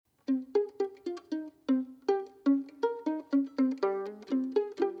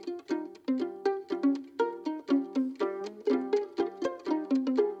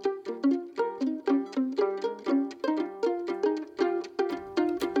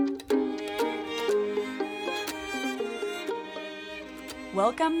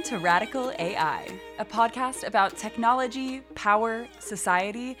Welcome to Radical AI, a podcast about technology, power,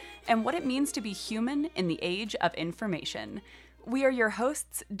 society, and what it means to be human in the age of information. We are your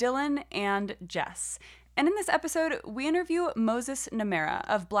hosts, Dylan and Jess. And in this episode, we interview Moses Namara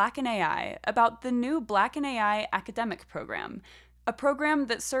of Black in AI about the new Black in AI academic program, a program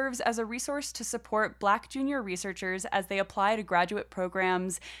that serves as a resource to support Black junior researchers as they apply to graduate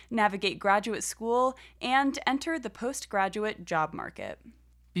programs, navigate graduate school, and enter the postgraduate job market.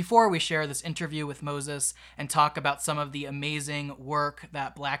 Before we share this interview with Moses and talk about some of the amazing work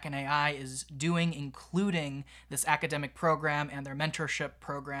that Black in AI is doing, including this academic program and their mentorship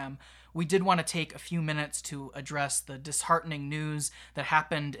program, we did want to take a few minutes to address the disheartening news that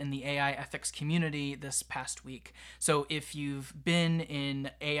happened in the AI ethics community this past week. So if you've been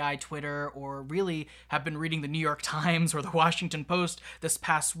in AI Twitter or really have been reading the New York Times or the Washington Post this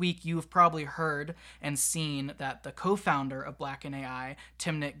past week, you've probably heard and seen that the co-founder of Black in AI,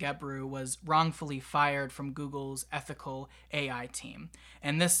 Timnit Gebru, was wrongfully fired from Google's ethical AI team.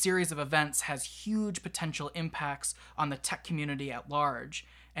 And this series of events has huge potential impacts on the tech community at large.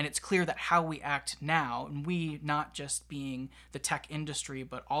 And it's clear that how we act now, and we not just being the tech industry,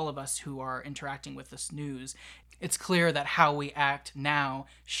 but all of us who are interacting with this news, it's clear that how we act now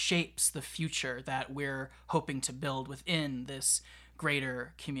shapes the future that we're hoping to build within this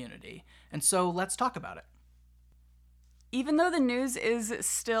greater community. And so let's talk about it. Even though the news is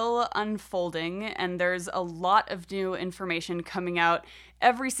still unfolding and there's a lot of new information coming out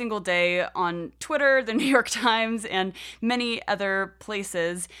every single day on Twitter, the New York Times, and many other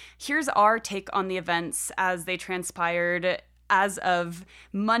places, here's our take on the events as they transpired as of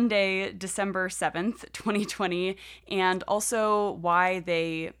Monday, December 7th, 2020, and also why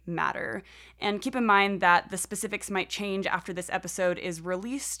they matter. And keep in mind that the specifics might change after this episode is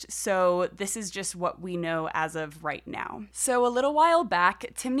released, so this is just what we know as of right now. So a little while back,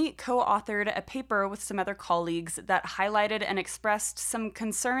 Timnit co-authored a paper with some other colleagues that highlighted and expressed some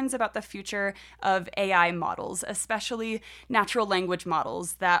concerns about the future of AI models, especially natural language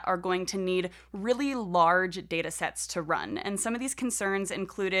models that are going to need really large data sets to run. And some of these concerns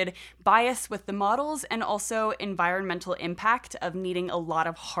included bias with the models and also environmental impact of needing a lot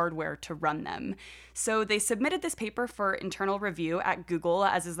of hardware to run them. So they submitted this paper for internal review at Google,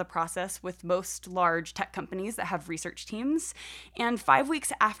 as is the process with most large tech companies that have research teams. And 5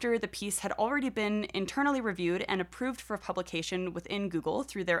 weeks after the piece had already been internally reviewed and approved for publication within Google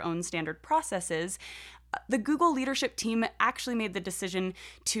through their own standard processes, the Google leadership team actually made the decision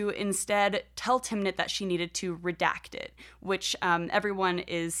to instead tell Timnit that she needed to redact it, which everyone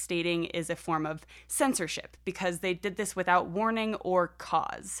is stating is a form of censorship because they did this without warning or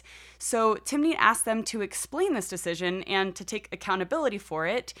cause. So Timnit asked them to explain this decision and to take accountability for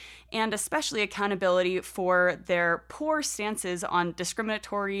it, and especially accountability for their poor stances on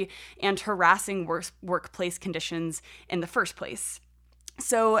discriminatory and harassing workplace conditions in the first place.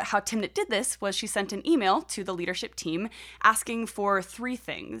 So how Timnit did this was she sent an email to the leadership team asking for 3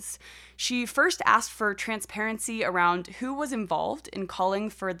 things. She first asked for transparency around who was involved in calling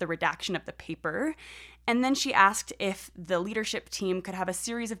for the redaction of the paper. And then she asked if the leadership team could have a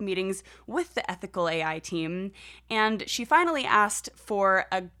series of meetings with the ethical AI team. And she finally asked for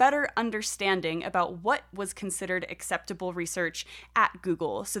a better understanding about what was considered acceptable research at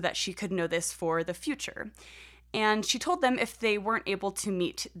Google so that she could know this for the future. And she told them if they weren't able to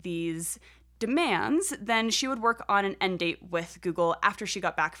meet these demands, then she would work on an end date with Google after she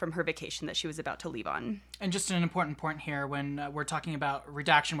got back from her vacation that she was about to leave on. And just an important point here, when we're talking about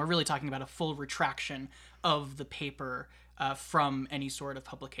redaction, we're really talking about a full retraction of the paper from any sort of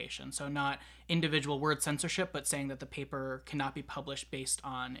publication. So not individual word censorship, but saying that the paper cannot be published based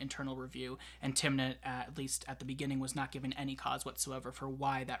on internal review. And Timnit, at least at the beginning, was not given any cause whatsoever for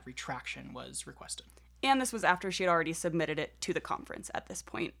why that retraction was requested. And this was after she had already submitted it to the conference at this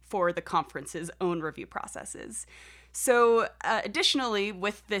point for the conference's own review processes. So additionally,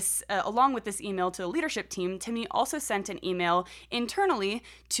 with this, along with this email to the leadership team, Timnit also sent an email internally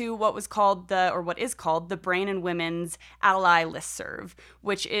to what is called the Brain and Women's Ally Listserv,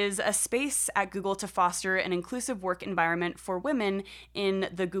 which is a space at Google to foster an inclusive work environment for women in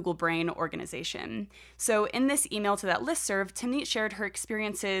the Google Brain organization. So in this email to that listserv, Timnit shared her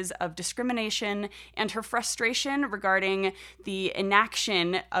experiences of discrimination and her frustration regarding the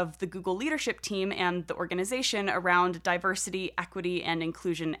inaction of the Google leadership team and the organization around diversity, equity, and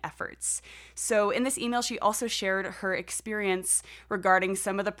inclusion efforts. So in this email, she also shared her experience regarding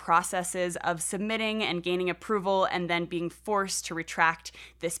some of the processes of submitting and gaining approval and then being forced to retract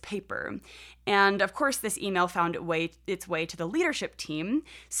this paper. And of course, this email found its way to the leadership team.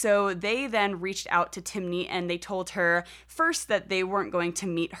 So they then reached out to Timney and they told her first that they weren't going to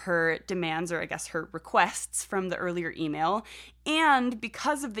meet her demands, or I guess her requests from the earlier email. And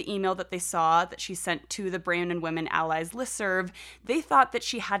because of the email that they saw that she sent to the Brain and Women Allies listserv, they thought that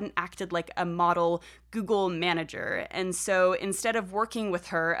she hadn't acted like a model Google manager. And so instead of working with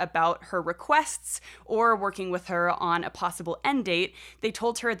her about her requests or working with her on a possible end date, they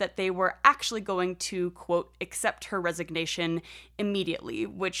told her that they were actually going to, quote, accept her resignation immediately,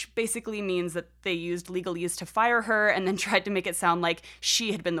 which basically means that they used legalese to fire her and then tried to make it sound like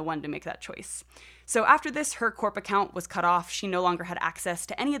she had been the one to make that choice. So after this, her Corp account was cut off. She no longer had access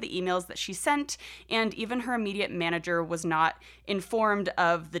to any of the emails that she sent, and even her immediate manager was not informed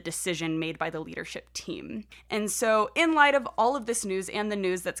of the decision made by the leadership team. And so in light of all of this news and the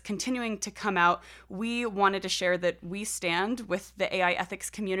news that's continuing to come out, we wanted to share that we stand with the AI ethics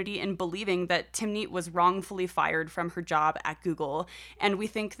community in believing that Timney was wrongfully fired from her job at Google. And we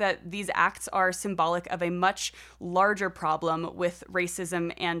think that these acts are symbolic of a much larger problem with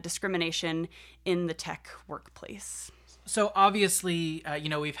racism and discrimination in the tech workplace. So obviously,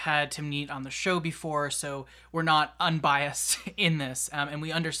 we've had Timney on the show before, so we're not unbiased in this. And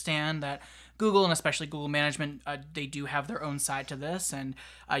we understand that Google, and especially Google management, they do have their own side to this. And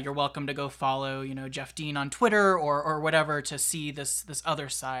you're welcome to go follow, Jeff Dean on Twitter or whatever to see this other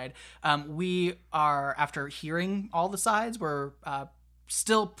side. We are, after hearing all the sides, we're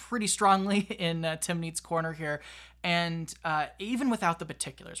still pretty strongly in Timney's corner here. And even without the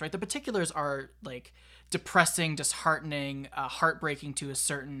particulars, right? The particulars are like depressing, disheartening, heartbreaking to a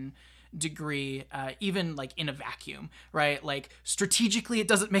certain degree, even like in a vacuum, right? Like strategically, it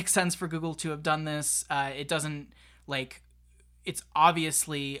doesn't make sense for Google to have done this. It doesn't it's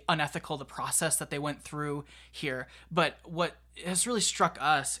obviously unethical, the process that they went through here. But what has really struck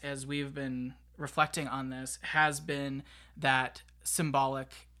us as we've been reflecting on this has been that symbolic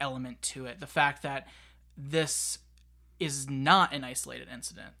element to it. The fact that this is not an isolated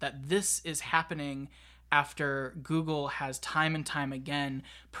incident, that this is happening after Google has time and time again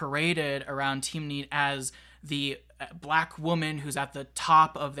paraded around Timney as the Black woman who's at the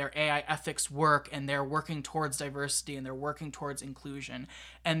top of their AI ethics work, and they're working towards diversity and they're working towards inclusion.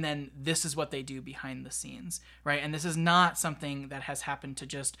 And then this is what they do behind the scenes, right? And this is not something that has happened to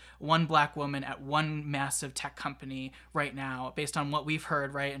just one Black woman at one massive tech company right now, based on what we've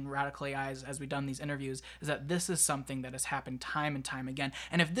heard, right, in Radical AI as we've done these interviews, is that this is something that has happened time and time again.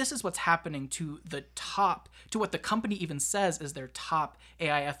 And if this is what's happening to the top, to what the company even says is their top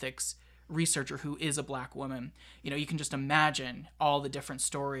AI ethics researcher who is a Black woman, you can just imagine all the different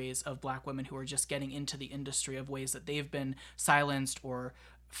stories of Black women who are just getting into the industry of ways that they've been silenced or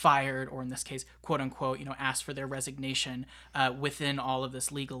fired, or in this case, quote unquote, asked for their resignation within all of this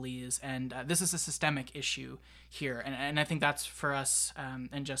legalese. And this is a systemic issue here. And I think that's for us,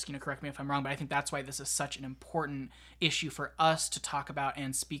 and just, correct me if I'm wrong, but I think that's why this is such an important issue for us to talk about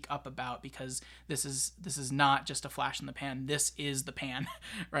and speak up about, because this is not just a flash in the pan. This is the pan,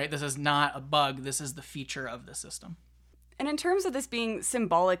 right? This is not a bug. This is the feature of the system. And in terms of this being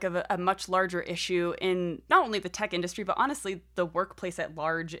symbolic of a much larger issue in not only the tech industry, but honestly the workplace at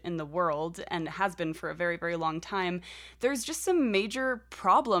large in the world, and has been for a very, very long time, there's just some major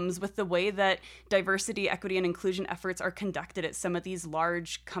problems with the way that diversity, equity, and inclusion efforts are conducted at some of these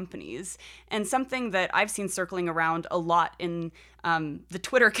large companies. And something that I've seen circling around a lot in the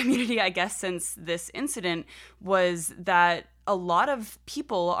Twitter community, I guess, since this incident, was that a lot of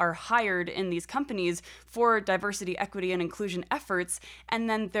people are hired in these companies for diversity, equity, and inclusion efforts, and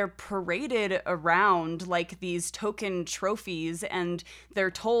then they're paraded around like these token trophies, and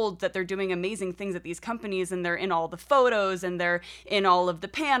they're told that they're doing amazing things at these companies, and they're in all the photos, and they're in all of the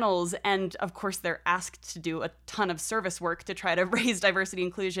panels, and of course they're asked to do a ton of service work to try to raise diversity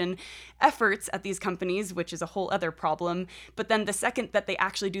inclusion efforts at these companies, which is a whole other problem. But then the second that they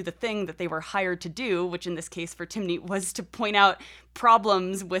actually do the thing that they were hired to do, which in this case for Timney was to point out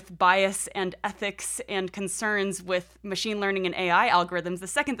problems with bias and ethics and concerns with machine learning and AI algorithms, the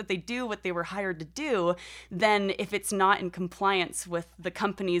second that they do what they were hired to do, then if it's not in compliance with the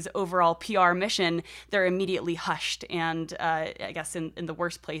company's overall PR mission, they're immediately hushed and I guess in the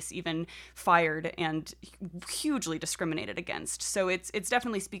worst place, even fired and hugely discriminated against. So it's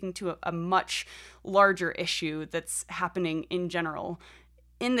definitely speaking to a much larger issue that's happening in general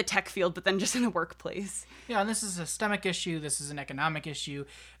in the tech field, but then just in the workplace. Yeah, and this is a systemic issue. This is an economic issue.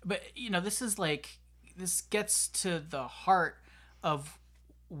 But, this gets to the heart of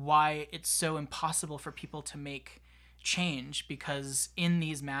why it's so impossible for people to make change, because in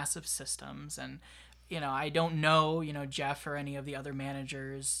these massive systems and I don't know, Jeff or any of the other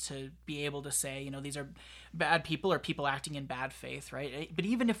managers to be able to say, these are bad people or people acting in bad faith, right? But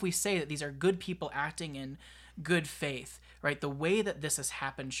even if we say that these are good people acting in good faith, right? The way that this has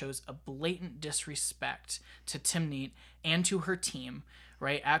happened shows a blatant disrespect to Timnit and to her team,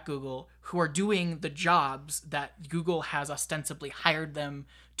 right, at Google, who are doing the jobs that Google has ostensibly hired them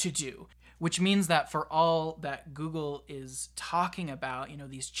to do. Which means that for all that Google is talking about,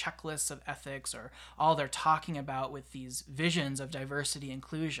 these checklists of ethics, or all they're talking about with these visions of diversity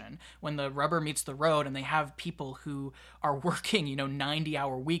inclusion, when the rubber meets the road and they have people who are working,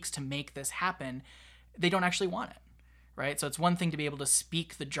 90-hour weeks to make this happen, they don't actually want it. Right? So it's one thing to be able to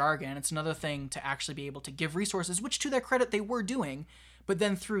speak the jargon. It's another thing to actually be able to give resources, which to their credit, they were doing. But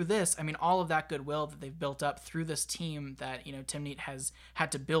then through this, all of that goodwill that they've built up through this team that, Timnit has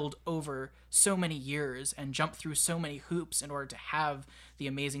had to build over so many years and jump through so many hoops in order to have the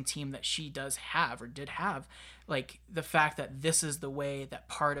amazing team that she does have, or did have, like the fact that this is the way that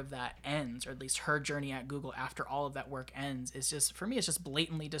part of that ends, or at least her journey at Google after all of that work ends, is just, for me, it's just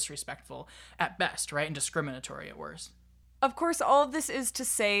blatantly disrespectful at best, right? And discriminatory at worst. Of course, all of this is to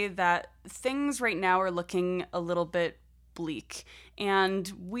say that things right now are looking a little bit bleak. And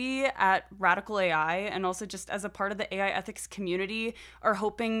we at Radical AI, and also just as a part of the AI ethics community, are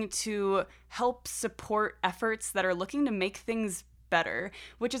hoping to help support efforts that are looking to make things better,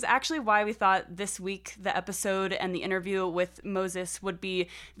 which is actually why we thought this week the episode and the interview with Moses would be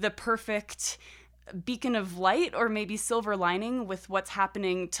the perfect beacon of light, or maybe silver lining with what's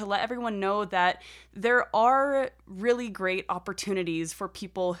happening, to let everyone know that there are really great opportunities for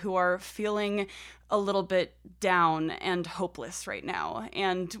people who are feeling a little bit down and hopeless right now.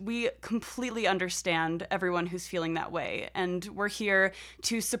 And we completely understand everyone who's feeling that way. And we're here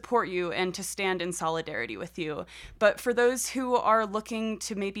to support you and to stand in solidarity with you. But for those who are looking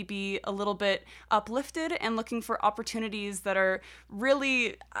to maybe be a little bit uplifted and looking for opportunities that are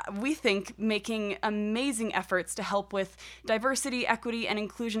really, we think, making amazing efforts to help with diversity, equity, and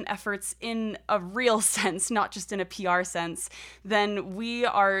inclusion efforts in a real sense, not just in a PR sense, then we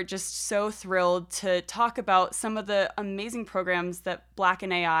are just so thrilled to talk about some of the amazing programs that Black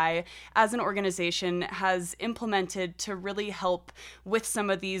in AI as an organization has implemented to really help with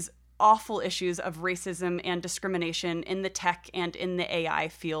some of these awful issues of racism and discrimination in the tech and in the AI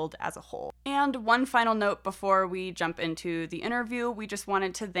field as a whole. And one final note before we jump into the interview, we just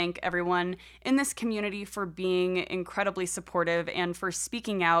wanted to thank everyone in this community for being incredibly supportive and for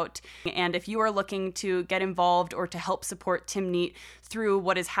speaking out. And if you are looking to get involved or to help support Timnit through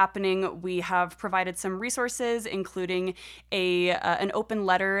what is happening, we have provided some resources, including an open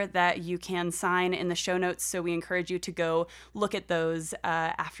letter that you can sign in the show notes. So we encourage you to go look at those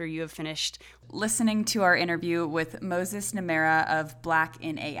after you have finished listening to our interview with Moses Namara of Black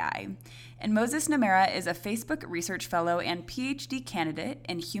in AI. And Moses Namara is a Facebook Research Fellow and PhD candidate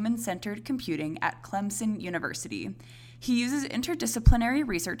in human-centered computing at Clemson University. He uses interdisciplinary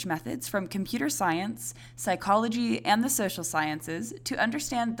research methods from computer science, psychology, and the social sciences to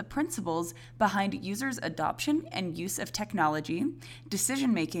understand the principles behind users' adoption and use of technology,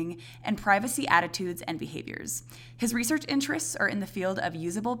 decision-making, and privacy attitudes and behaviors. His research interests are in the field of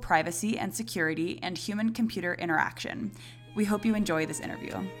usable privacy and security and human-computer interaction. We hope you enjoy this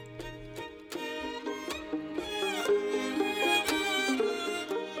interview.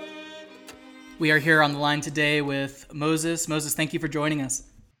 We are here on the line today with Moses. Moses, thank you for joining us.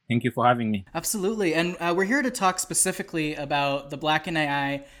 Thank you for having me. Absolutely. And we're here to talk specifically about the Black in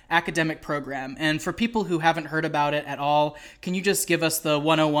AI academic program. And for people who haven't heard about it at all, can you just give us the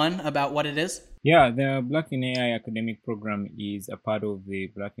 101 about what it is? Yeah, the Black in AI academic program is a part of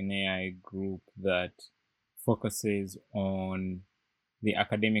the Black in AI group that focuses on the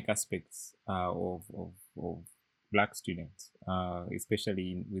academic aspects of Black students,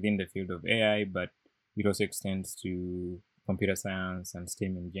 especially within the field of AI, but it also extends to computer science and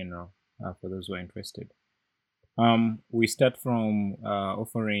STEM in general, for those who are interested. We start from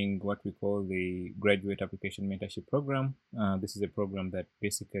offering what we call the Graduate Application Mentorship Program. This is a program that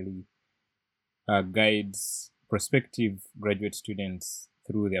basically guides prospective graduate students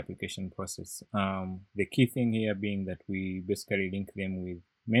through the application process. The key thing here being that we basically link them with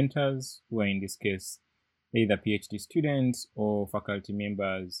mentors, who are in this case either PhD students or faculty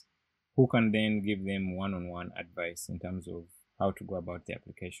members, who can then give them one-on-one advice in terms of how to go about the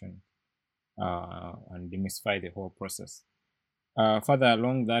application and demystify the whole process. Further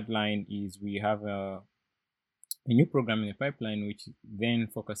along that line is we have a new program in the pipeline, which then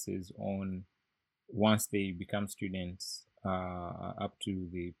focuses on, once they become students, up to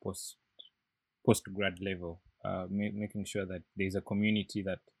the post-grad level, making sure that there's a community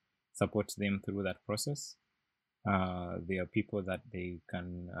that support them through that process. There are people that they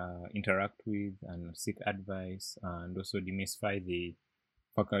can interact with and seek advice, and also demystify the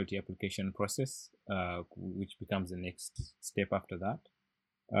faculty application process, which becomes the next step after that.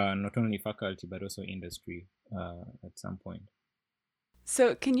 Not only faculty, but also industry at some point.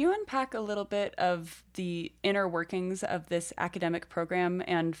 So, can you unpack a little bit of the inner workings of this academic program?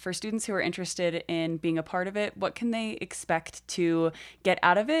 And for students who are interested in being a part of it, what can they expect to get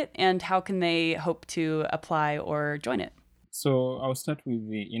out of it? And how can they hope to apply or join it? So I'll start with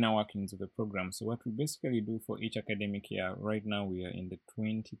the inner workings of the program. So what we basically do for each academic year, right now we are in the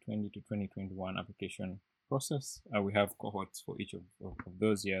 2020 to 2021 application process. We have cohorts for each of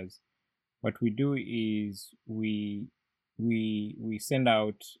those years. What we do is we send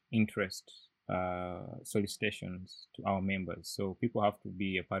out interest solicitations to our members. So people have to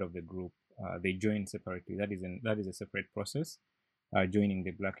be a part of the group. They join separately. That is a separate process. Joining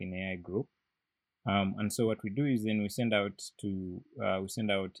the Black in AI group. And so what we do is then we send out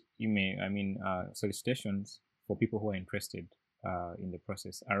solicitations for people who are interested in the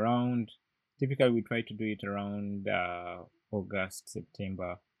process. Typically we try to do it around August,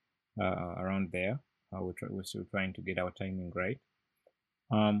 September, around there. We're still trying to get our timing right.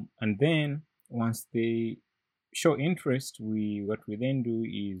 And then once they show interest, what we then do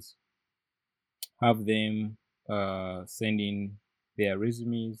is have them send in their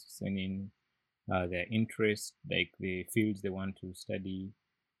resumes, send in their interest, like the fields they want to study.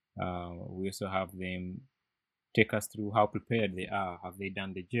 We also have them take us through how prepared they are. Have they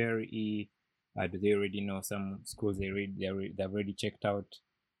done the JRE? Do they already know some schools they've already checked out?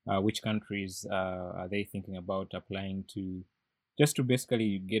 Which countries are they thinking about applying to? Just to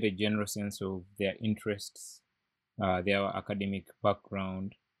basically get a general sense of their interests, their academic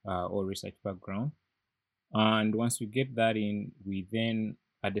background or research background. And once we get that in, we then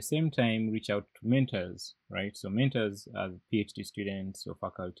at the same time reach out to mentors, right? So mentors are PhD students or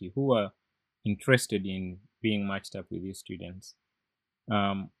faculty who are interested in being matched up with these students.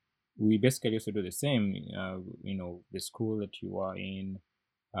 We basically also do the same, the school that you are in,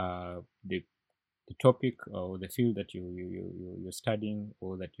 the topic or the field that you're studying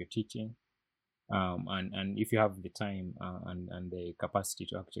or that you're teaching, and if you have the time and the capacity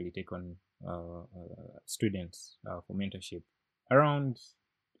to actually take on students for mentorship, around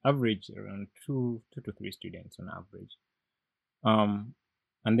two to three students on average.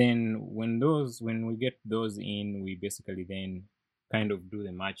 And then when we get those in, we basically then kind of do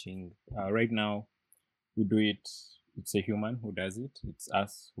the matching. Right now we do it, it's a human who does it. It's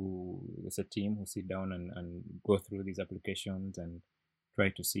a team who sit down and go through these applications and try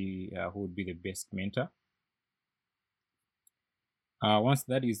to see who would be the best mentor. Once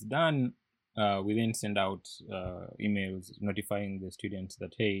that is done, we then send out emails notifying the students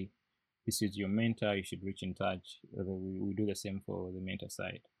that, hey, this is your mentor, you should reach in touch. We do the same for the mentor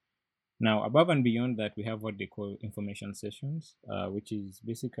side. Now, above and beyond that, we have what they call information sessions, which is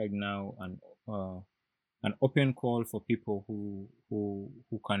basically now an open call for people who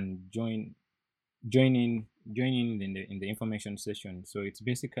can join in the information session. So it's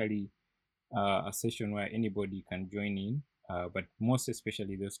basically a session where anybody can join in, but most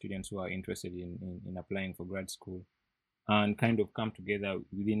especially those students who are interested in applying for grad school, and kind of come together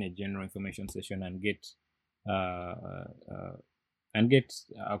within a general information session and get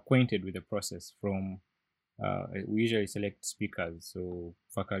acquainted with the process. From we usually select speakers, so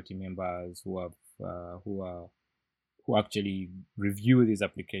faculty members who actually review these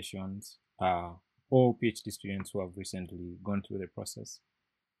applications, or PhD students who have recently gone through the process,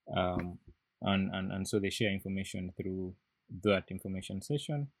 and so they share information through that information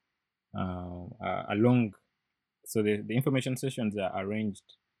session along. So the information sessions are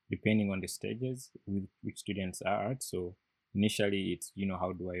arranged depending on the stages with which students are at. So initially it's,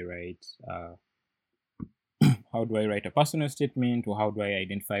 how do I write a personal statement, or how do I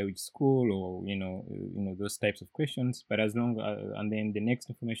identify which school, or those types of questions. But and then the next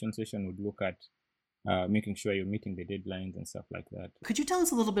information session would look at making sure you're meeting the deadlines and stuff like that. Could you tell us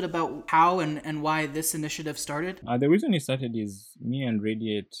a little bit about how and why this initiative started? The reason it started is me and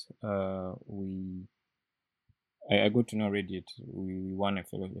Radiate, I got to know Radiate. We won a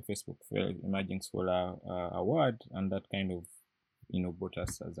Facebook Emerging Scholar award, and that kind of, brought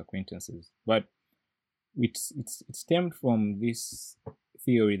us as acquaintances. But it stemmed from this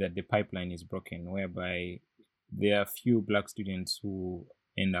theory that the pipeline is broken, whereby there are few Black students who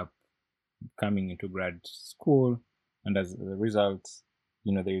end up coming into grad school, and as a result,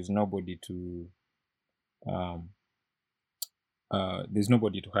 there is nobody to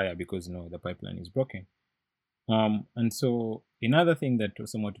hire because the pipeline is broken. And so another thing that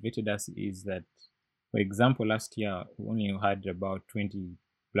also motivated us is that, for example, last year we only had about 20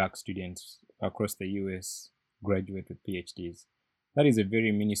 Black students across the US graduate with PhDs. That is a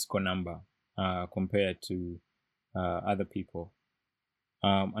very minuscule number compared to other people.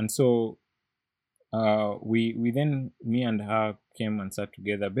 And so we then, me and her came and sat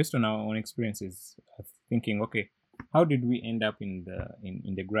together based on our own experiences, thinking, okay, how did we end up in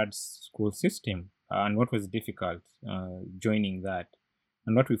the grad school system, and what was difficult joining that.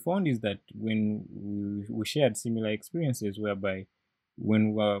 And what we found is that when we shared similar experiences, whereby when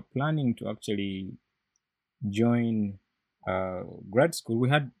we were planning to actually join grad school, we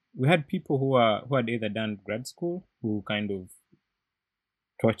had people who had either done grad school, who kind of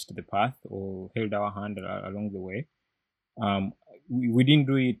torched the path or held our hand along the way. We didn't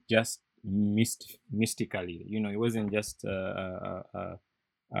do it just mystically. It wasn't just a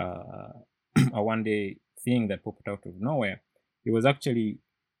one day thing that popped out of nowhere. It was actually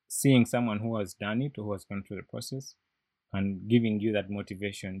seeing someone who has done it or who has gone through the process and giving you that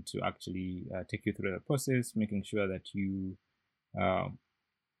motivation to actually take you through the process, making sure that uh,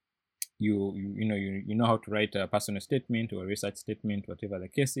 you know how to write a personal statement or a research statement, whatever the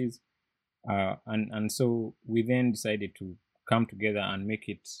case is. And so we then decided to come together and make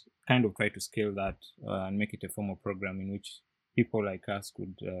it, kind of try to scale that and make it a formal program in which people like us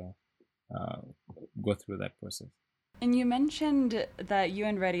could go through that process. And you mentioned that you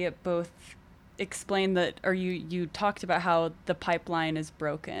and Reddit both explained that, or you talked about how the pipeline is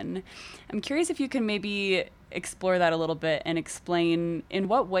broken. I'm curious if you can maybe explore that a little bit and explain in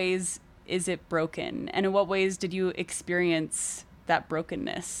what ways is it broken, and in what ways did you experience that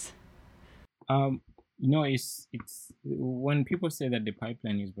brokenness? It's when people say that the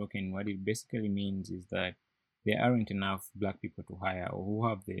pipeline is broken, what it basically means is that there aren't enough Black people to hire, or who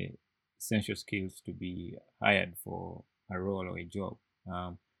have the essential skills to be hired for a role or a job.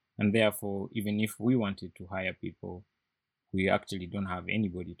 And therefore, even if we wanted to hire people, we actually don't have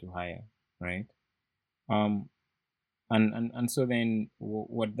anybody to hire, right? And so then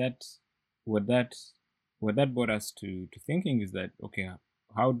what that brought us to thinking is that, okay,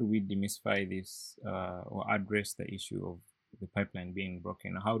 how do we demystify this or address the issue of the pipeline being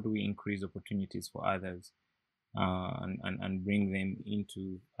broken? How do we increase opportunities for others and bring them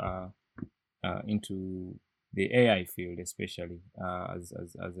into the AI field, especially as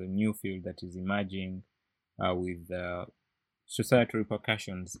a new field that is emerging with societal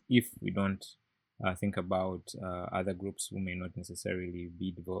repercussions if we don't think about other groups who may not necessarily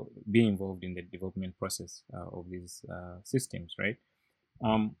be involved in the development process of these systems, right?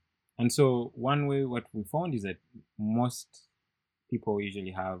 And so one way what we found is that most people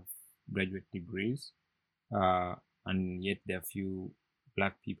usually have graduate degrees, and yet there are few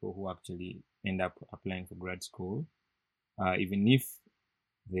Black people who actually end up applying for grad school, even if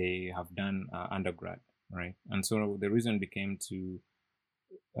they have done undergrad, right? And so the reason came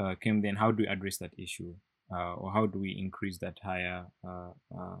then, how do we address that issue, or how do we increase that higher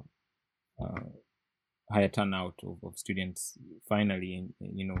turnout of students finally,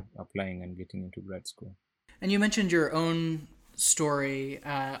 applying and getting into grad school. And you mentioned your own story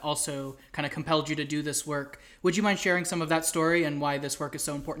also kind of compelled you to do this work. Would you mind sharing some of that story and why this work is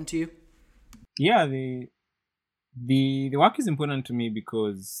so important to you? Yeah, the work is important to me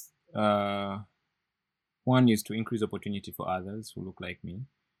because one is to increase opportunity for others who look like me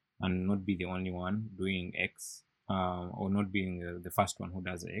and not be the only one doing X, or not being the first one who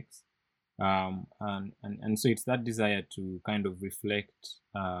does X. And so it's that desire to kind of reflect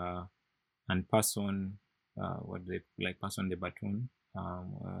and pass on pass on the baton,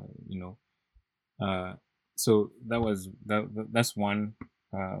 so that's one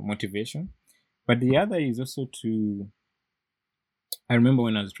motivation. But the other is also I remember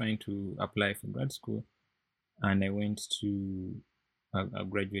when I was trying to apply for grad school, and I went to a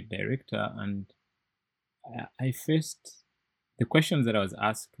graduate director, and I faced the questions that I was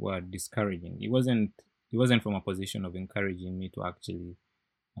asked were discouraging. It wasn't from a position of encouraging me to actually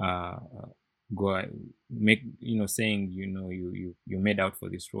go make, saying, you made out for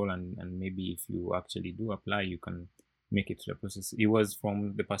this role, and maybe if you actually do apply, you can make it to the process. It was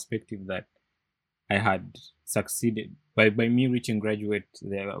from the perspective that I had succeeded by me reaching graduate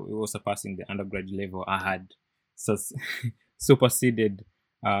there, also passing the undergraduate level. I had superseded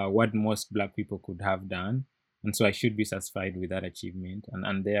what most Black people could have done, and so I should be satisfied with that achievement,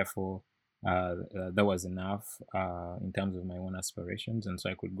 and therefore that was enough in terms of my own aspirations, and so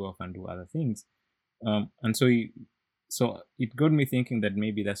I could go off and do other things. And so it got me thinking that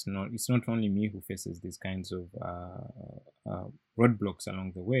maybe it's not only me who faces these kinds of roadblocks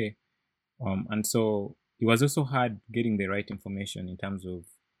along the way. And so it was also hard getting the right information in terms of,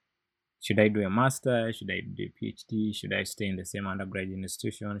 should I do a master? Should I do a PhD? Should I stay in the same undergraduate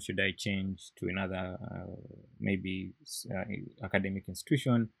institution? Should I change to another, maybe academic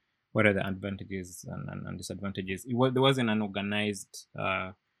institution? What are the advantages and disadvantages? There wasn't an organized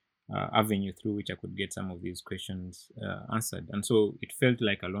avenue through which I could get some of these questions answered. And so it felt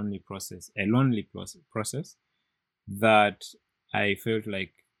like a lonely process that I felt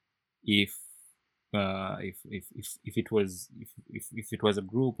like if it was if it was a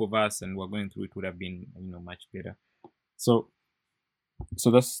group of us and we're going through, it would have been much better. So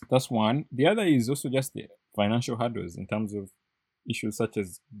that's one. The other is also just the financial hurdles in terms of issues such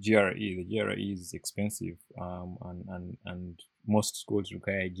as GRE. The GRE is expensive, and most schools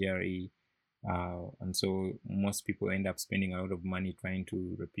require GRE, and so most people end up spending a lot of money trying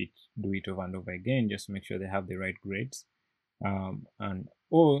to do it over and over again just to make sure they have the right grades. And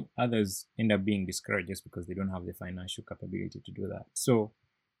or others end up being discouraged just because they don't have the financial capability to do that. So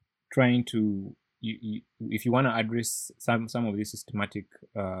trying to, if you want to address some of these systematic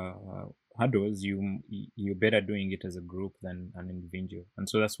hurdles, you're better doing it as a group than an individual. And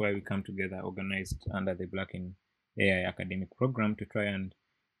so that's why we come together, organized under the Black in AI academic program, to try and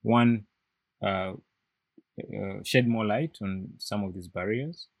shed more light on some of these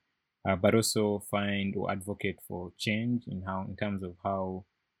barriers, but also find or advocate for change in terms of how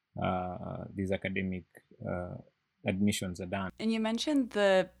these academic admissions are done. And you mentioned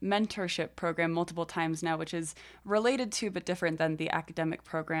the mentorship program multiple times now, which is related to but different than the academic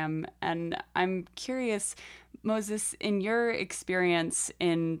program. And I'm curious, Moses, in your experience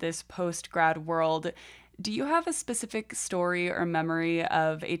in this post-grad world, do you have a specific story or memory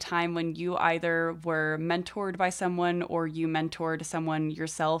of a time when you either were mentored by someone or you mentored someone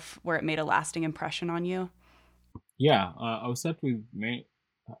yourself where it made a lasting impression on you? Yeah, I'll start with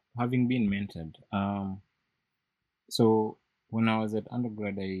having been mentored. So when I was at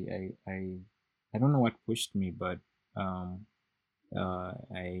undergrad, I don't know what pushed me, but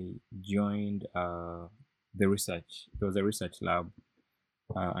I joined the research. There was a research lab,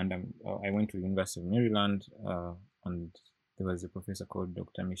 and I went to the University of Maryland, and there was a professor called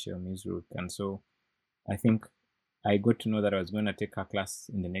Dr. Michelle Misruk, and so I think I got to know that I was going to take her class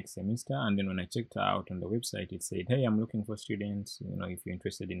in the next semester. And then when I checked her out on the website, it said, "Hey, I'm looking for students, if you're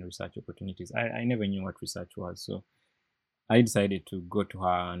interested in research opportunities." I never knew what research was. So I decided to go to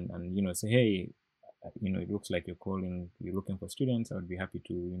her and say, "Hey, it looks like you're looking for students. I would be happy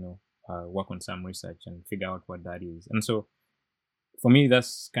to, work on some research and figure out what that is." And so for me,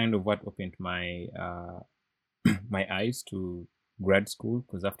 that's kind of what opened my my eyes to grad school,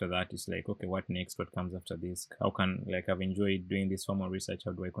 because after that it's like, okay, what next? What comes after this? How can, I've enjoyed doing this formal research,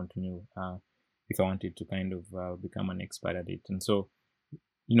 how do I continue if I wanted to kind of become an expert at it? And so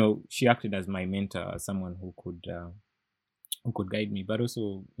she acted as my mentor, as someone who could guide me, but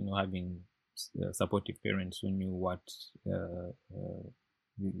also having supportive parents who knew what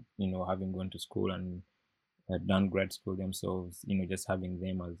having gone to school and done grad school themselves, just having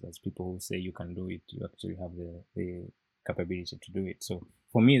them as people who say you can do it, you actually have the capability to do it. So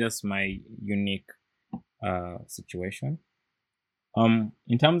for me, that's my unique situation.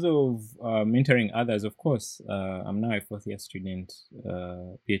 In terms of mentoring others, of course, I'm now a fourth year student,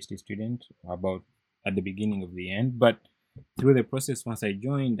 PhD student, about at the beginning of the end. But through the process, once I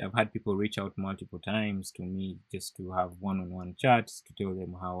joined, I've had people reach out multiple times to me just to have one-on-one chats to tell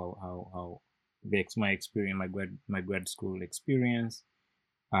them how my experience, my grad school experience.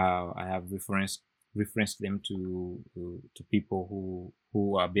 I have referenced them to people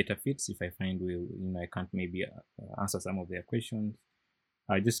who are better fits if I find I can't maybe answer some of their questions.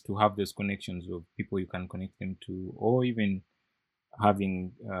 Just to have those connections of people you can connect them to, or even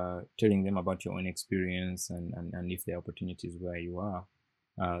having telling them about your own experience and if there are opportunities where you are.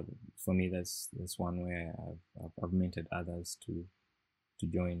 For me, that's one way I've mentored others to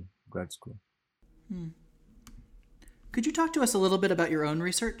join grad school. Could you talk to us a little bit about your own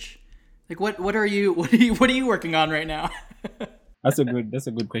research? Like what are you working on right now? That's a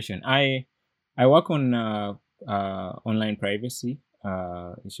good question. I work on online privacy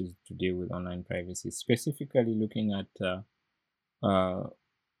issues to deal with online privacy, specifically looking at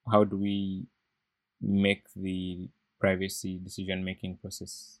how do we make the privacy decision making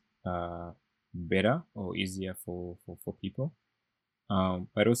process better or easier for people.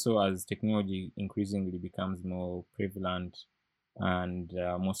 But also, as technology increasingly becomes more prevalent, and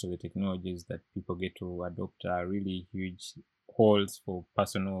most of the technologies that people get to adopt are really huge holes for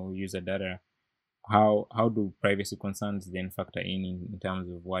personal user data, how do privacy concerns then factor in terms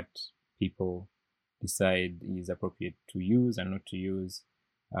of what people decide is appropriate to use and not to use?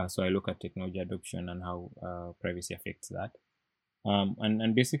 So I look at technology adoption and how privacy affects that.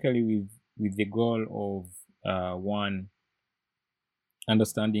 And basically with the goal of one,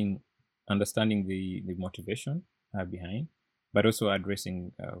 understanding the motivation behind, but also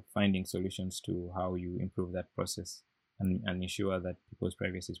addressing finding solutions to how you improve that process and ensure that people's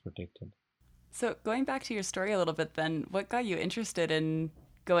privacy is protected. So, going back to your story a little bit, then, what got you interested in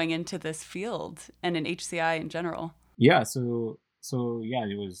going into this field and in HCI in general? Yeah, so yeah,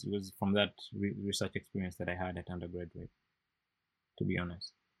 it was from that research experience that I had at undergraduate, to be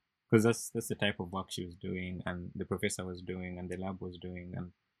honest, because that's the type of work she was doing, and the professor was doing, and the lab was doing,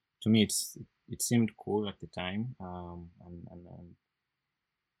 and to me, it seemed cool at the time.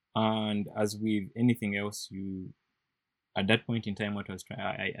 And as with anything else, you at that point in time, what I was trying,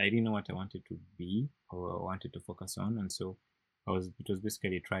 I didn't know what I wanted to be or wanted to focus on, and so it was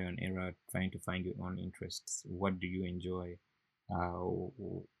basically trial and error, trying to find your own interests. What do you enjoy?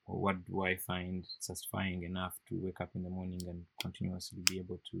 What do I find satisfying enough to wake up in the morning and continuously be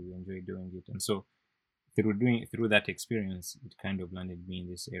able to enjoy doing it? And so through that experience, it kind of landed me in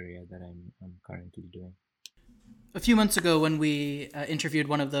this area that I'm currently doing. A few months ago, when we interviewed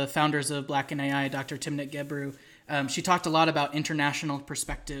one of the founders of Black and AI, Dr. Timnit Gebru, she talked a lot about international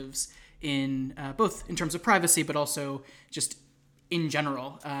perspectives in both in terms of privacy, but also just in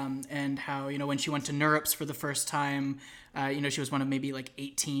general, and how, when she went to NeurIPS for the first time, she was one of maybe like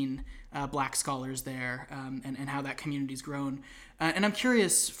 18 Black scholars there, and how that community's grown. And I'm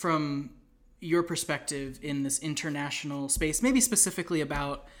curious from your perspective in this international space, maybe specifically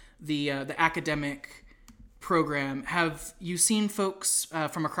about the academic program. Have you seen folks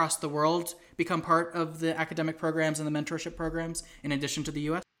from across the world become part of the academic programs and the mentorship programs in addition to the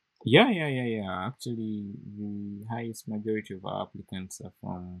US? Yeah. Actually, the highest majority of our applicants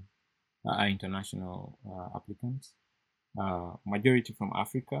are international applicants. Majority from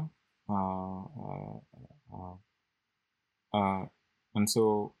Africa, and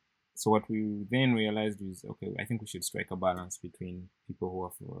so what we then realized is, okay, I think we should strike a balance between people who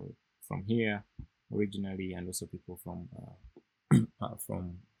are from here originally, and also people from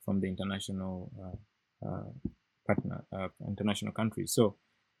from the international partner international countries. So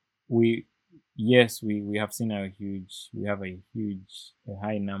we have seen a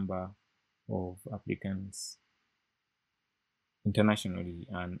high number of applicants internationally,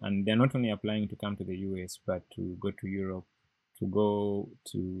 and they're not only applying to come to the US, but to go to Europe, to go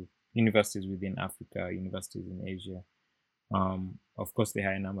to universities within Africa, universities in Asia. Of course, the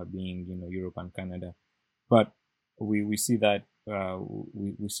higher number being Europe and Canada, but we see that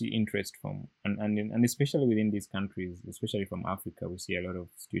we see interest from and especially within these countries, especially from Africa, we see a lot of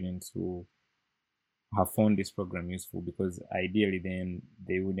students who have found this program useful, because ideally then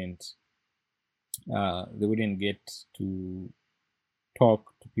they wouldn't get to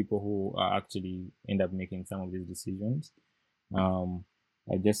talk to people who actually end up making some of these decisions.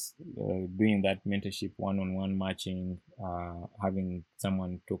 Just doing that mentorship, one-on-one matching, having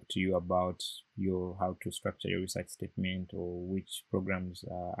someone talk to you about how to structure your research statement, or which programs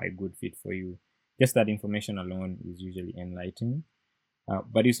are a good fit for you. Just that information alone is usually enlightening.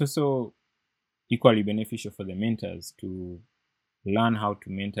 But it's also equally beneficial for the mentors to learn how to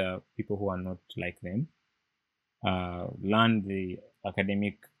mentor people who are not like them, learn the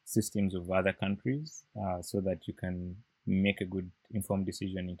academic systems of other countries, so that you can make a good informed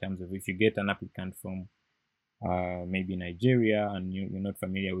decision in terms of, if you get an applicant from maybe Nigeria, and you're not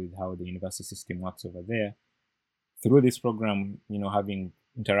familiar with how the university system works over there, through this program, having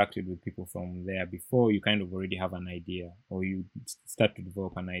interacted with people from there before, you kind of already have an idea, or you start to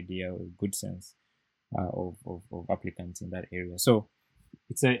develop an idea or a good sense of applicants in that area. So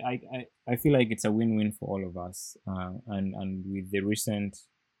I feel like it's a win-win for all of us, and with the recent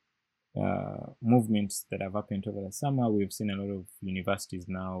movements that have happened over the summer, we've seen a lot of universities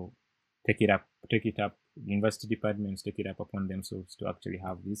now take it up. University departments take it up upon themselves to actually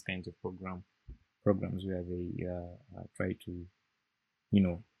have these kinds of programs where they try to,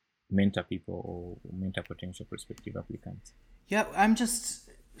 mentor people or mentor potential prospective applicants. Yeah, I'm just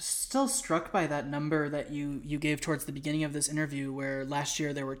still struck by that number that you gave towards the beginning of this interview, where last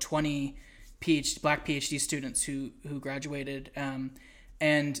year there were 20 Black PhD students who graduated.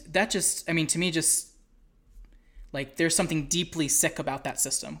 And that just, to me, just like, there's something deeply sick about that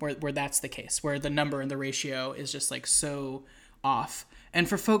system where that's the case, where the number and the ratio is just like so off. And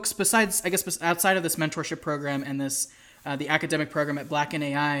for folks besides, I guess, outside of this mentorship program and this, the academic program at Black and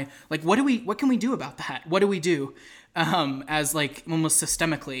AI, like, what can we do about that? What do we do as like almost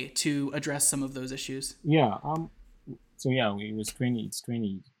systemically to address some of those issues? Yeah. So yeah, it was 20. It's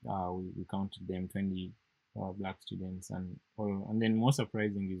 20. We counted them, 20 Black students, and then more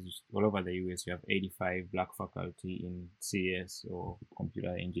surprising is all over the US you have 85 Black faculty in CS or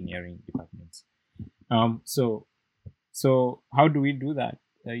computer engineering departments. So how do we do that?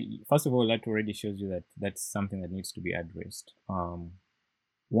 First of all, that already shows you that that's something that needs to be addressed.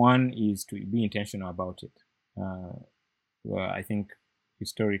 One is to be intentional about it. Well, I think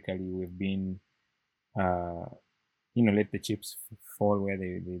historically we've been, let the chips fall where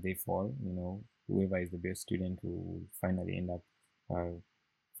they fall. Whoever is the best student will finally end up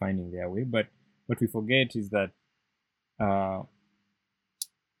finding their way. But what we forget is that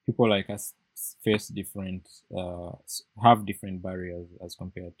people like us face different, have different barriers as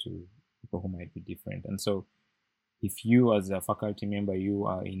compared to people who might be different. And so, if you as a faculty member, you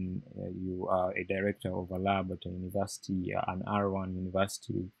are a director of a lab at a university, an R1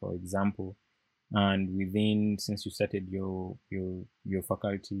 university, for example, and since you started your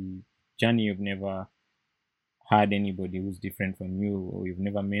faculty journey, you've never had anybody who's different from you, or you've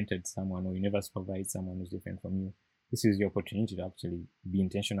never mentored someone, or you never supervised someone who's different from you. This is your opportunity to actually be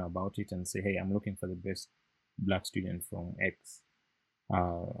intentional about it and say, hey, I'm looking for the best Black student from X.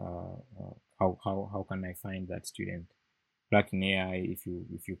 How can I find that student? Black in AI, if you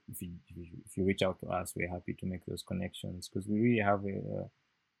reach out to us, we're happy to make those connections, because we really have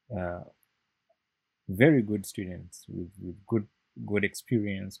a very good students with good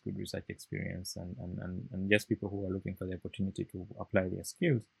experience, good research experience, and just people who are looking for the opportunity to apply their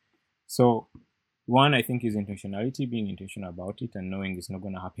skills. So one, I think, is intentionality, being intentional about it and knowing it's not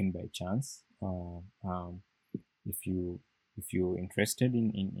going to happen by chance. If you're interested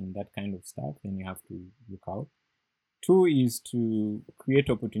in that kind of stuff, then you have to look out. Two is to create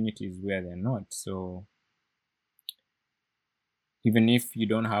opportunities where they're not. So even if you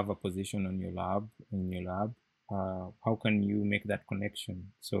don't have a position in your lab, how can you make that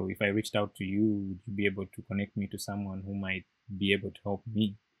connection? So if I reached out to you, would you be able to connect me to someone who might be able to help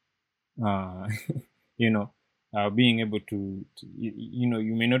me? Being able to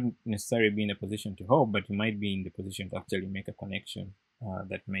you may not necessarily be in a position to help, but you might be in the position to actually make a connection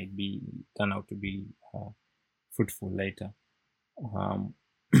that might turn out to be fruitful later.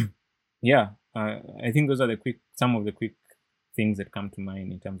 I think those are some of the quick things that come to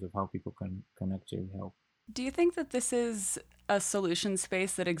mind in terms of how people can actually help. Do you think that this is a solution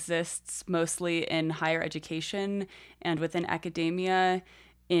space that exists mostly in higher education and within academia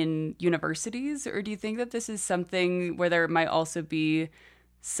in universities? Or do you think that this is something where there might also be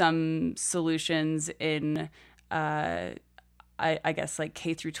some solutions in, I guess, like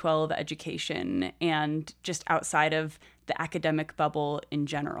K through 12 education and just outside of the academic bubble in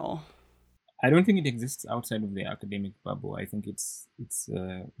general? I don't think it exists outside of the academic bubble. I think it's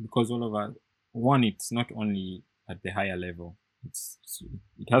because all of us, one, it's not only at the higher level.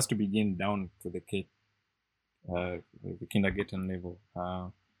 It has to begin down to the kindergarten level,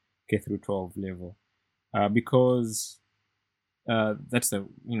 K through 12 level, because that's a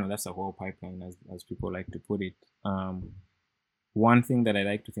whole pipeline, as people like to put it. One thing that I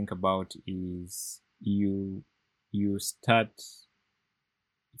like to think about is you start,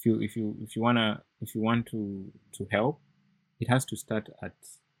 if you want to help, it has to start at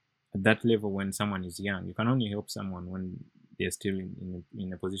that level when someone is young. You can only help someone when they're still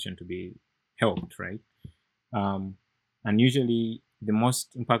in a position to be helped, right? And usually the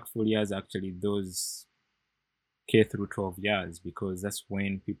most impactful years are actually those K through 12 years, because that's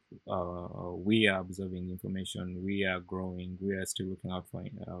when people we are absorbing information, we are growing, we are still looking out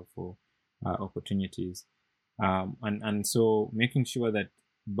for opportunities, and so making sure that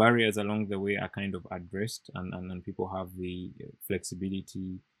barriers along the way are kind of addressed, and people have the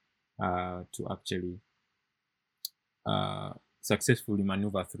flexibility to actually successfully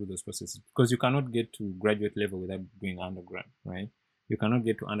maneuver through those processes, because you cannot get to graduate level without doing undergrad, right? You cannot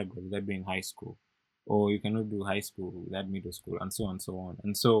get to undergrad without doing high school, or you cannot do high school without middle school, and so on and so on.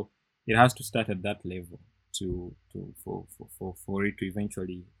 And so it has to start at that level for it to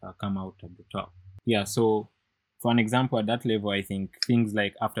eventually come out at the top. Yeah, so for an example, at that level, I think things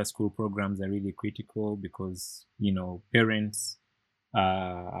like after school programs are really critical, because parents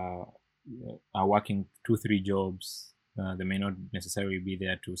are working 2-3 jobs. They may not necessarily be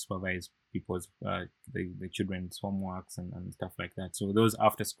there to supervise people's the children's homeworks and stuff like that. So those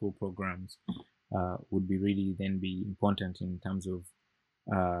after school programs would be important in terms of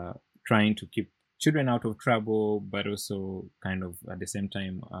trying to keep children out of trouble, but also kind of at the same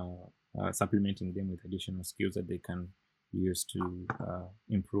time supplementing them with additional skills that they can use to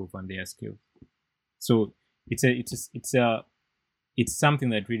improve on their skills. So it's something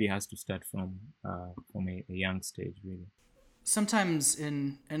that really has to start from a young stage, really. sometimes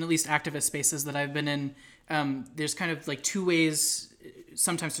in at least activist spaces that I've been in, there's kind of like two ways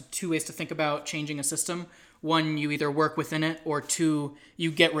to think about changing a system. One, you either work within it, or two,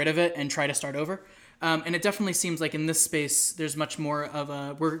 you get rid of it and try to start over. And it definitely seems like in this space, there's much more of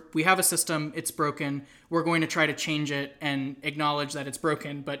we have a system, it's broken, we're going to try to change it and acknowledge that it's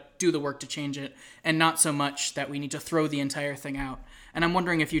broken, but do the work to change it, and not so much that we need to throw the entire thing out. And I'm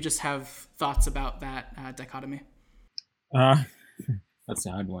wondering if you just have thoughts about that dichotomy. Uh, that's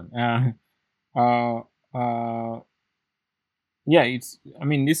a hard one. Uh, uh, yeah,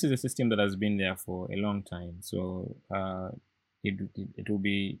 this is a system that has been there for a long time. So it will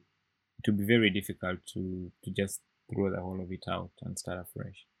be very difficult to just throw the whole of it out and start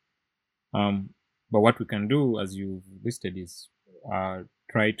afresh. But what we can do, as you've listed, is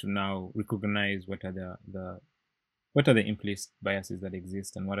try to now recognize what are the implicit biases that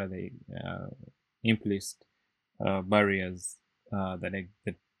exist, and what are the implicit barriers that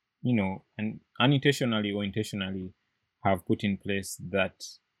and unintentionally or intentionally have put in place that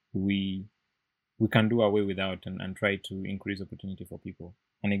we can do away without, and try to increase opportunity for people.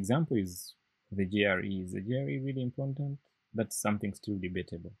 An example is the GRE. Is the GRE really important? That's something still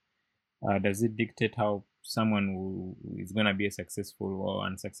debatable. Does it dictate how someone who is going to be a successful or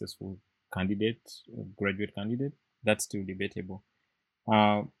unsuccessful candidate, graduate candidate? That's still debatable.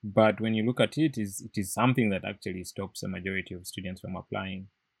 But when you look at it, it is something that actually stops a majority of students from applying.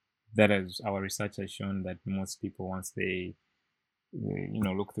 That is, our research has shown that most people, once they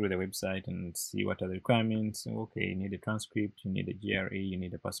look through the website and see what are the requirements. Okay, you need a transcript, you need a GRE, you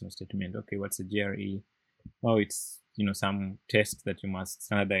need a personal statement. Okay, what's a GRE? Oh, it's some test that you must,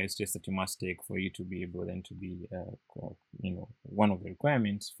 standardized test that you must take for you to be able then to be one of the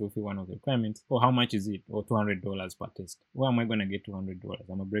requirements, fulfill one of the requirements. Oh, how much is it? Oh, $200 per test. Where am I going to get $200?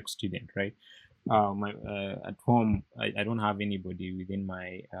 I'm a break student, right? At home, I don't have anybody within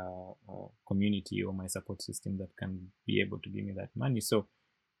my community or my support system that can be able to give me that money. So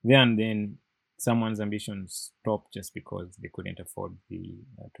there and then someone's ambitions stop just because they couldn't afford the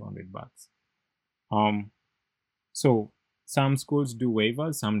 $200. So some schools do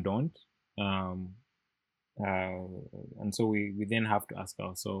waivers, some don't. And so we then have to ask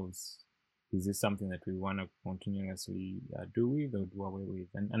ourselves, is this something that we want to continuously do with or do away with?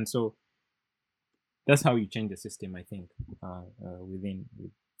 And so that's how you change the system, I think,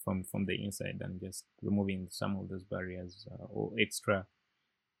 from the inside, and just removing some of those barriers or extra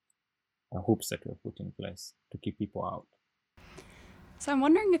hoops that were put in place to keep people out. So I'm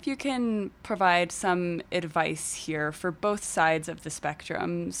wondering if you can provide some advice here for both sides of the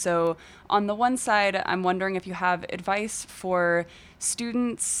spectrum. So on the one side, I'm wondering if you have advice for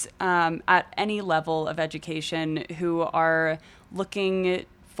students at any level of education who are looking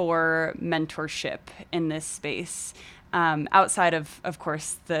for mentorship in this space. Outside of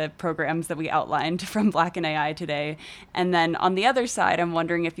course, the programs that we outlined from Black and AI today. And then on the other side, I'm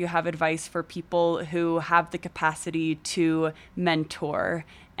wondering if you have advice for people who have the capacity to mentor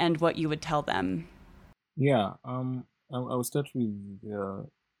and what you would tell them. Yeah, I'll start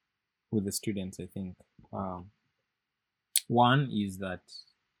with the students, I think. One is that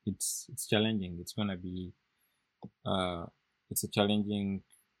it's challenging. It's going to be, it's a challenging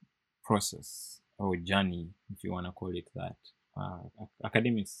process or journey, if you want to call it that.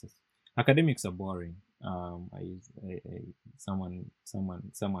 Academics are boring. Someone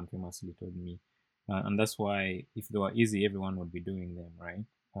famously told me, and that's why if they were easy, everyone would be doing them, right?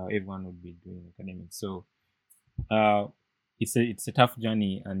 Everyone would be doing academics. So it's a tough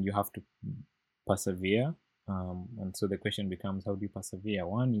journey, and you have to persevere. And so the question becomes, how do you persevere?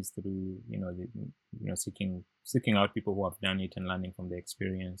 One is through seeking out people who have done it and learning from the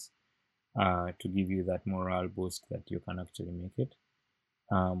experience. To give you that moral boost that you can actually make it.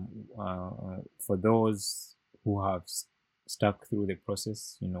 For those who have stuck through the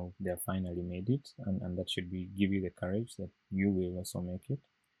process, they have finally made it, and that should give you the courage that you will also make it.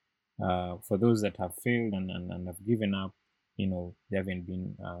 For those that have failed and have given up, they haven't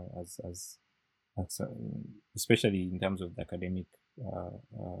been as especially in terms of the academic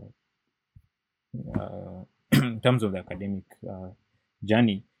in terms of the academic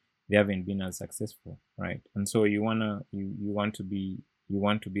journey, they haven't been as successful, right? And so you want to be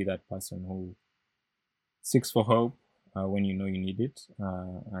that person who seeks for help when you need it,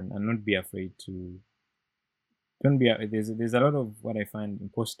 and not be afraid to. Don't be. There's a lot of what I find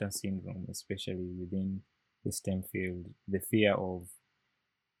imposter syndrome, especially within the STEM field. The fear of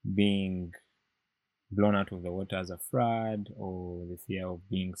being blown out of the water as a fraud, or the fear of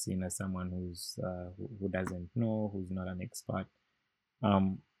being seen as someone who doesn't know, who's not an expert.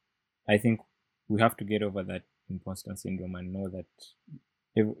 I think we have to get over that imposter syndrome and know that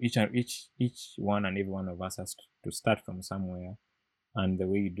each one and every one of us has to start from somewhere. And the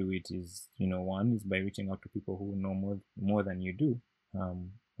way you do it is, one is by reaching out to people who know more than you do,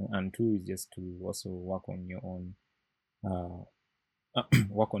 and two is just to also work on your own,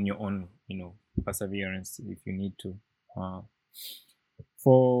 perseverance if you need to.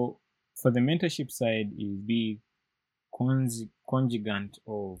 For the mentorship side is be conjugant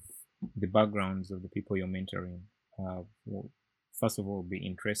of the backgrounds of the people you're mentoring. First of all, be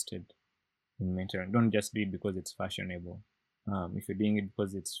interested in mentoring. Don't just do it because it's fashionable. If you're doing it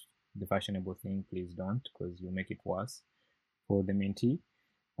because it's the fashionable thing, please don't, because you'll make it worse for the mentee.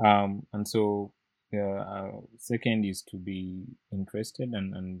 And so second is to be interested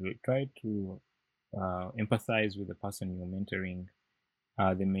and try to empathize with the person you're mentoring.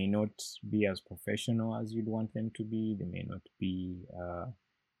 They may not be as professional as you'd want them to be. They may not be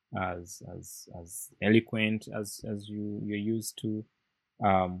as eloquent as you're used to.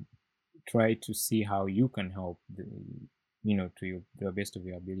 Try to see how you can help to the best of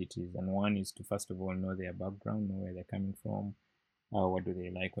your abilities. And one is to first of all know their background, know where they're coming from. What do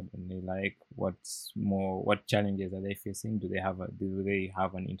they like? What don't they like? What challenges are they facing? Do they have an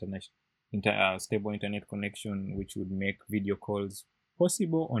stable internet connection, which would make video calls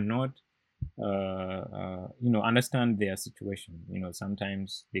possible or not? Understand their situation.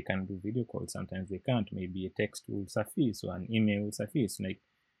 Sometimes they can do video calls, sometimes they can't. Maybe a text will suffice or an email will suffice. Like,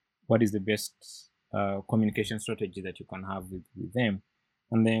 what is the best communication strategy that you can have with them?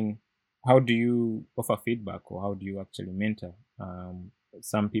 And then how do you offer feedback, or how do you actually mentor?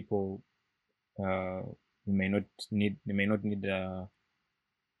 Some people may not need a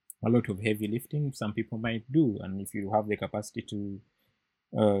lot of heavy lifting. Some people might do, and if you have the capacity to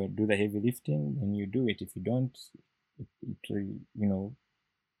do the heavy lifting, then you do it. If you don't,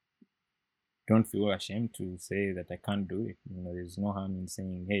 don't feel ashamed to say that I can't do it. There's no harm in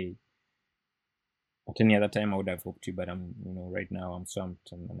saying, hey, at any other time I would have helped you, but I'm, right now I'm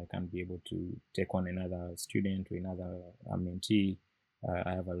swamped and I can't be able to take on another student or another mentee.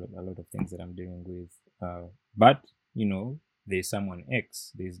 I have a lot of things that I'm dealing with. But, there's someone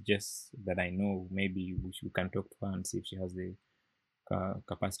X. There's just that I know, maybe we can talk to her and see if she has the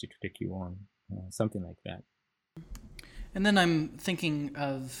capacity to take you on. Something like that. And then I'm thinking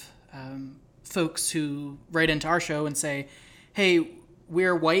of folks who write into our show and say, hey,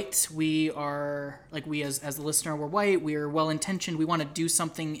 we're white. We are, like, we as the listener, we're white. We're well-intentioned. We want to do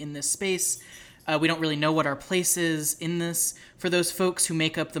something in this space. We don't really know what our place is in this. For those folks who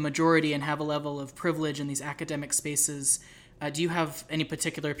make up the majority and have a level of privilege in these academic spaces, do you have any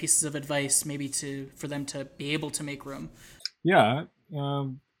particular pieces of advice maybe for them to be able to make room? Yeah.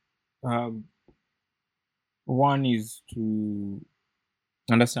 One is to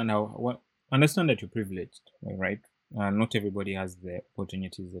understand that you're privileged, right? Not everybody has the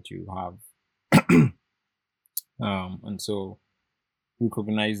opportunities that you have. And so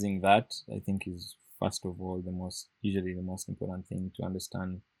recognizing that, I think, is first of all usually the most important thing to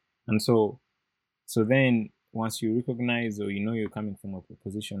understand. And so then once you recognize, or you're coming from a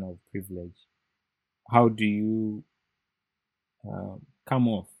position of privilege, how do you come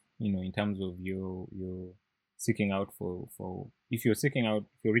off, in terms of your seeking out for if you're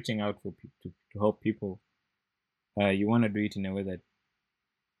reaching out to help people, you want to do it in a way that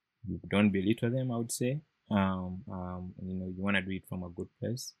you don't belittle them, I would say. You want to do it from a good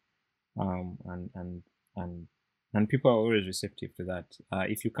place, and people are always receptive to that.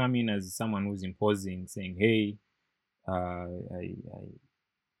 If you come in as someone who's imposing, saying, hey,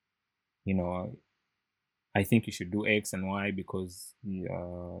 I think you should do X and Y because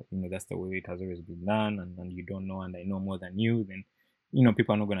that's the way it has always been done, and you don't know, and I know more than you, then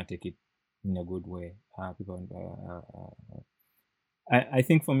people are not going to take it in a good way. I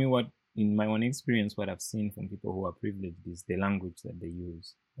think for me, what in my own experience, what I've seen from people who are privileged is the language that they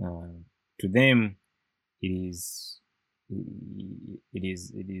use. To them, they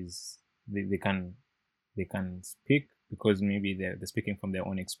can speak because maybe they're speaking from their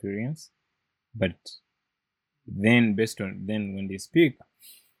own experience, but then when they speak,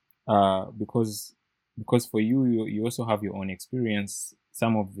 because for you also have your own experience,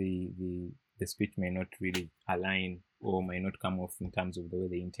 some of the speech may not really align or may not come off in terms of the way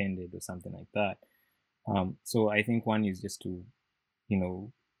they intended or something like that. So I think one is just to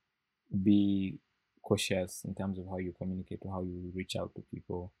be cautious in terms of how you communicate or how you reach out to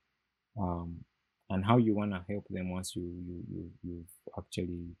people, and how you want to help them once you've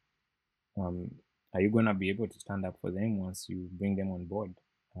actually are you going to be able to stand up for them once you bring them on board?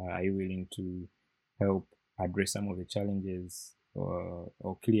 Are you willing to help address some of the challenges or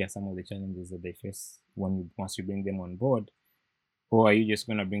clear some of the challenges that they face once you bring them on board, or are you just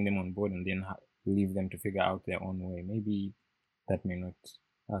going to bring them on board and then leave them to figure out their own way? Maybe that may not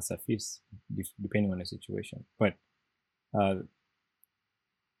suffice, depending on the situation. But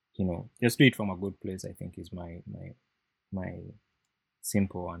just do it from a good place, I think, is my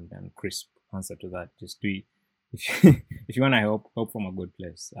simple and crisp answer to that. Just do it. If you want to help from a good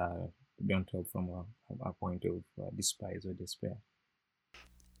place. Don't help from a point of despise or despair.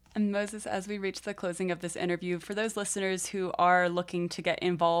 And Moses, as we reach the closing of this interview, for those listeners who are looking to get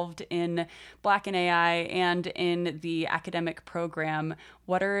involved in Black in AI and in the academic program,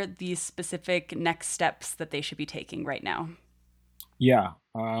 what are the specific next steps that they should be taking right now? Yeah.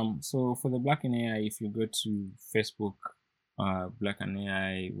 So for the Black in AI, if you go to Facebook, Black in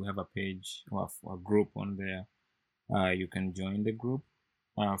AI, we have a page or a group on there. You can join the group.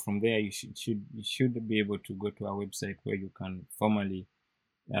 From there, you should be able to go to our website where you can formally.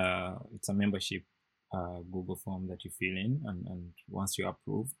 It's a membership Google form that you fill in, and once you're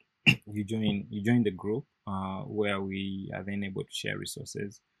approved, you join the group where we are then able to share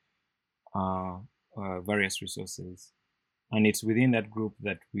resources, various resources, and it's within that group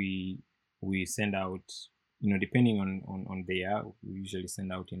that we send out. Depending on the year, we usually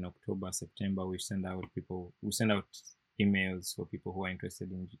send out in October, September. We send out emails for people who are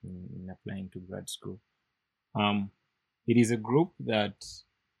interested in applying to grad school. It is a group that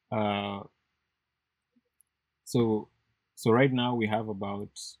so right now we have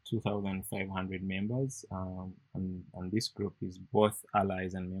about 2,500 members, and this group is both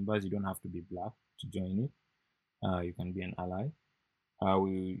allies and members. You don't have to be Black to join it. You can be an ally.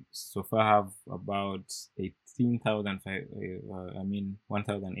 We so far have about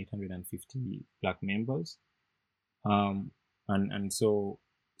 1,850 Black members. And so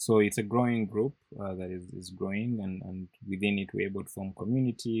it's a growing group that is growing, and within it we're able to form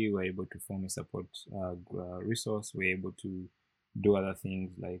community, we're able to form a support resource, we're able to do other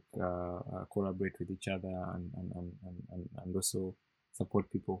things like collaborate with each other and also support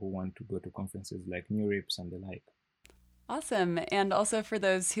people who want to go to conferences like New Rips and the like. Awesome. And also for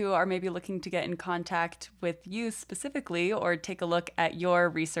those who are maybe looking to get in contact with you specifically or take a look at your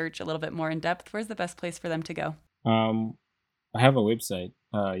research a little bit more in depth, where's the best place for them to go? I have a website.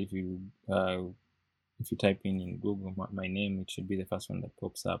 If you type in Google my name, it should be the first one that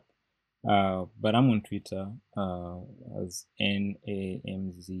pops up. But I'm on Twitter as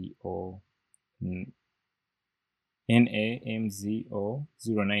NAMZO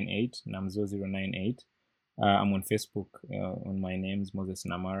 098, Namzo 098. I'm on Facebook on my name is Moses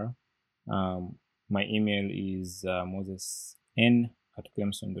Namara. My email is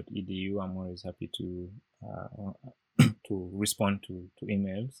mosesn@clemson.edu. I'm always happy to respond to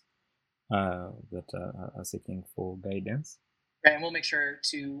emails that are seeking for guidance. Right, and we'll make sure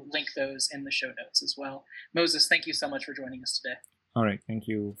to link those in the show notes as well. Moses, thank you so much for joining us today. All right, thank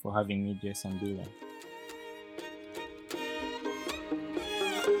you for having me, Jess and Bila.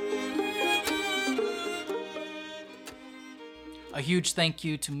 A huge thank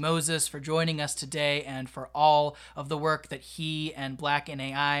you to Moses for joining us today and for all of the work that he and Black in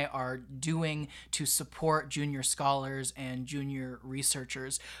AI are doing to support junior scholars and junior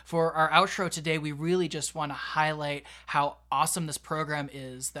researchers. For our outro today, we really just want to highlight how awesome this program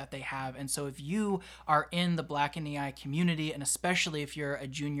is that they have. And so if you are in the Black in AI community, and especially if you're a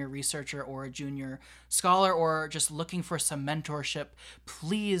junior researcher or a junior scholar or just looking for some mentorship,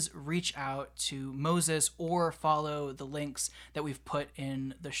 please reach out to Moses or follow the links that we've put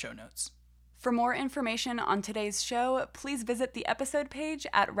in the show notes. For more information on today's show, please visit the episode page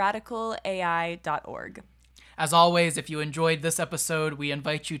at radicalai.org. As always, if you enjoyed this episode, we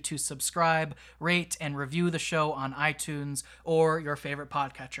invite you to subscribe, rate, and review the show on iTunes or your favorite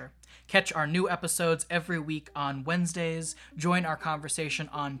podcatcher. Catch our new episodes every week on Wednesdays. Join our conversation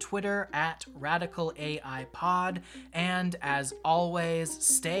on Twitter at RadicalAIPod. And as always,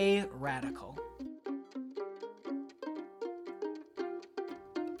 stay radical.